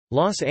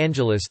Los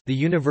Angeles, the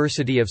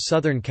University of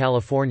Southern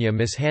California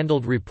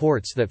mishandled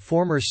reports that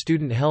former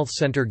Student Health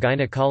Center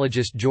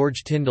gynecologist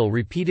George Tyndall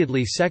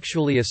repeatedly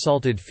sexually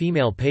assaulted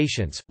female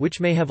patients, which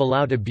may have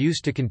allowed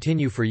abuse to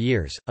continue for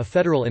years, a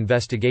federal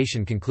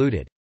investigation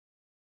concluded.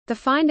 The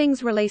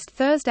findings released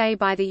Thursday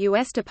by the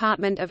U.S.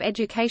 Department of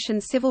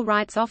Education's Civil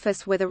Rights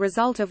Office were the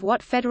result of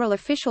what federal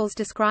officials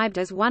described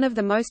as one of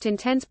the most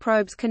intense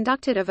probes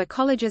conducted of a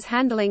college's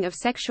handling of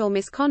sexual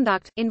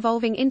misconduct,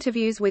 involving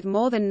interviews with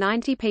more than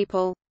 90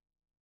 people.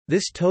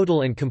 This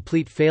total and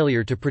complete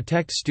failure to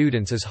protect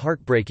students is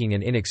heartbreaking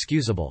and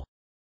inexcusable.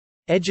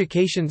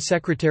 Education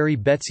Secretary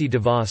Betsy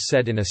DeVos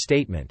said in a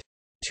statement,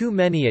 "Too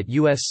many at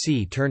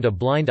USC turned a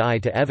blind eye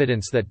to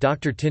evidence that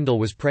Dr. Tyndall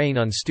was preying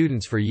on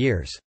students for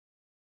years."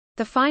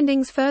 The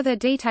findings further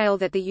detail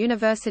that the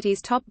university's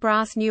top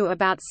brass knew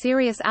about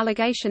serious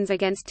allegations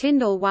against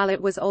Tyndall while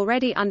it was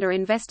already under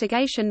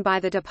investigation by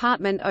the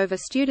department over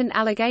student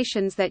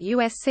allegations that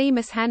USC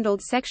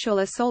mishandled sexual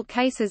assault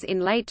cases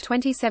in late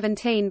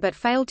 2017 but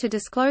failed to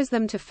disclose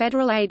them to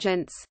federal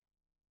agents.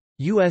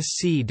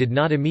 USC did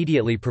not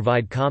immediately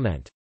provide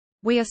comment.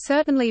 "We are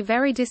certainly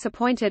very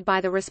disappointed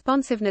by the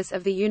responsiveness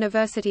of the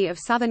University of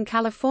Southern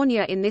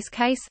California in this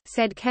case,"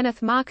 said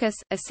Kenneth Marcus,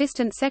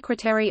 Assistant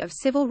Secretary of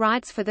Civil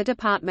Rights for the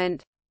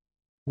department.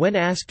 When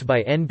asked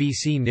by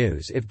NBC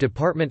News if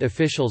department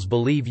officials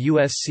believe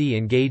USC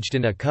engaged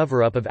in a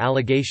cover-up of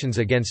allegations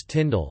against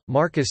Tyndall,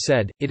 Marcus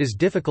said, "It is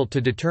difficult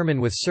to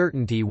determine with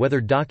certainty whether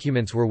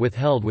documents were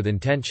withheld with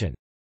intention."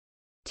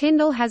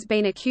 Tyndall has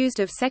been accused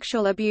of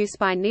sexual abuse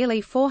by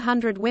nearly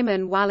 400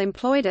 women while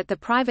employed at the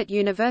private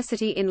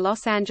university in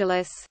Los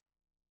Angeles.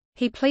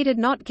 He pleaded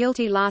not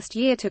guilty last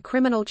year to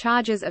criminal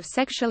charges of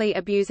sexually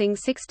abusing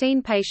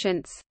 16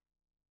 patients.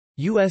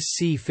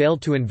 USC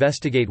failed to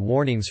investigate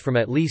warnings from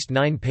at least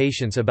 9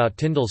 patients about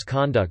Tyndall's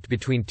conduct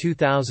between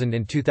 2000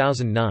 and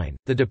 2009,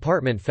 the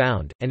department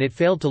found, and it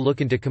failed to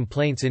look into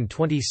complaints in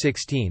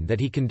 2016 that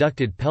he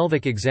conducted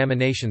pelvic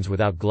examinations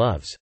without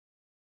gloves.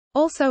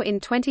 Also in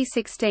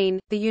 2016,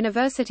 the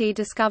university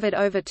discovered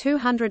over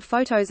 200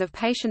 photos of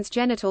patients'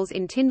 genitals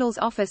in Tyndall's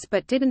office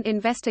but didn't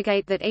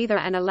investigate that either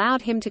and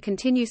allowed him to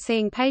continue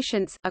seeing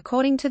patients,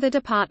 according to the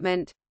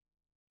department.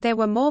 There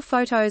were more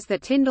photos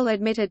that Tyndall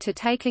admitted to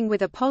taking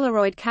with a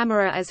Polaroid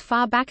camera as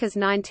far back as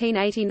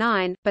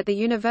 1989, but the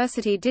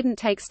university didn't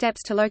take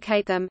steps to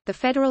locate them, the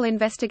federal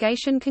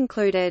investigation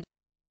concluded.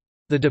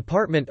 The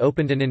department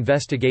opened an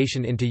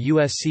investigation into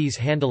USC's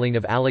handling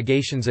of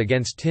allegations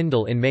against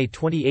Tyndall in May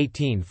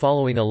 2018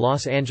 following a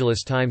Los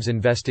Angeles Times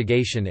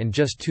investigation and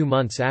just 2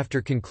 months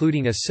after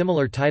concluding a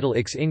similar Title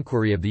IX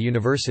inquiry of the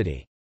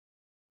university.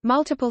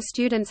 Multiple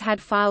students had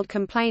filed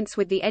complaints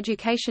with the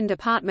Education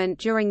Department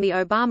during the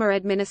Obama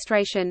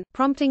administration,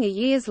 prompting a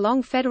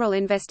years-long federal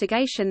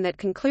investigation that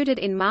concluded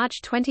in March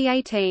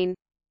 2018.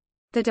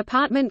 The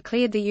department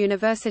cleared the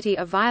university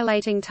of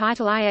violating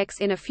Title IX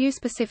in a few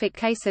specific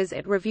cases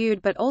it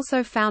reviewed but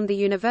also found the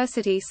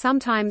university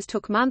sometimes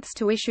took months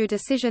to issue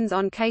decisions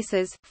on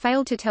cases,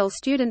 failed to tell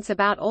students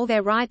about all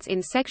their rights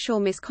in sexual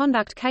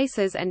misconduct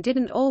cases and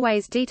didn't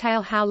always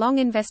detail how long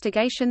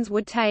investigations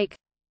would take.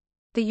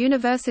 The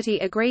university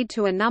agreed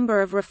to a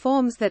number of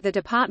reforms that the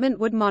department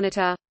would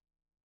monitor.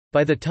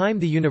 By the time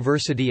the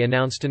university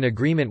announced an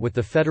agreement with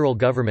the federal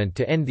government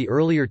to end the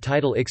earlier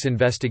Title IX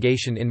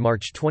investigation in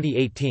March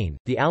 2018,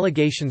 the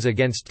allegations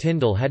against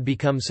Tyndall had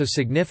become so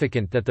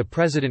significant that the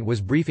president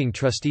was briefing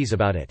trustees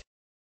about it.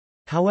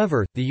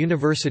 However, the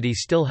university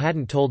still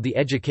hadn't told the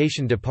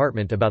education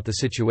department about the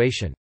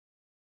situation.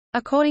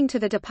 According to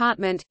the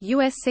department,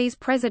 USC's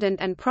president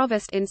and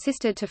provost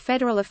insisted to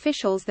federal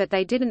officials that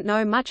they didn't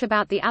know much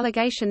about the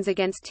allegations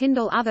against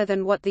Tyndall other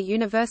than what the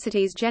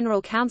university's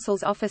general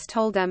counsel's office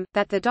told them,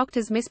 that the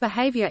doctor's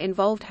misbehavior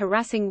involved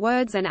harassing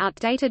words and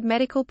outdated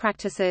medical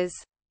practices.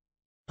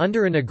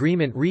 Under an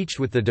agreement reached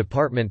with the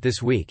department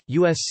this week,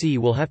 USC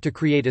will have to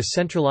create a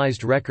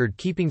centralized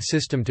record-keeping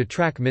system to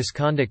track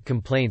misconduct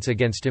complaints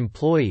against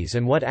employees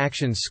and what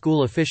actions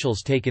school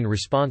officials take in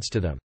response to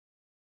them.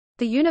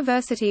 The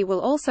university will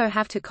also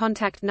have to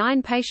contact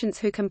 9 patients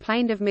who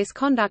complained of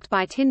misconduct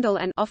by Tyndall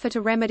and offer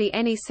to remedy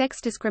any sex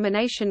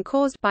discrimination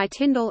caused by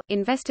Tyndall,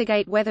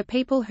 investigate whether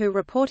people who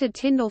reported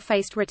Tyndall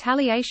faced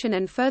retaliation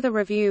and further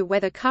review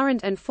whether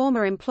current and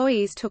former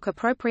employees took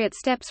appropriate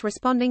steps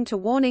responding to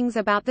warnings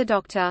about the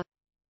doctor.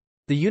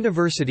 The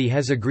university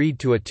has agreed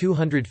to a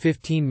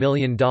 $215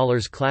 million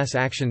class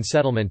action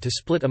settlement to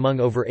split among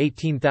over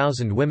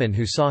 18,000 women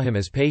who saw him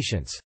as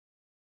patients.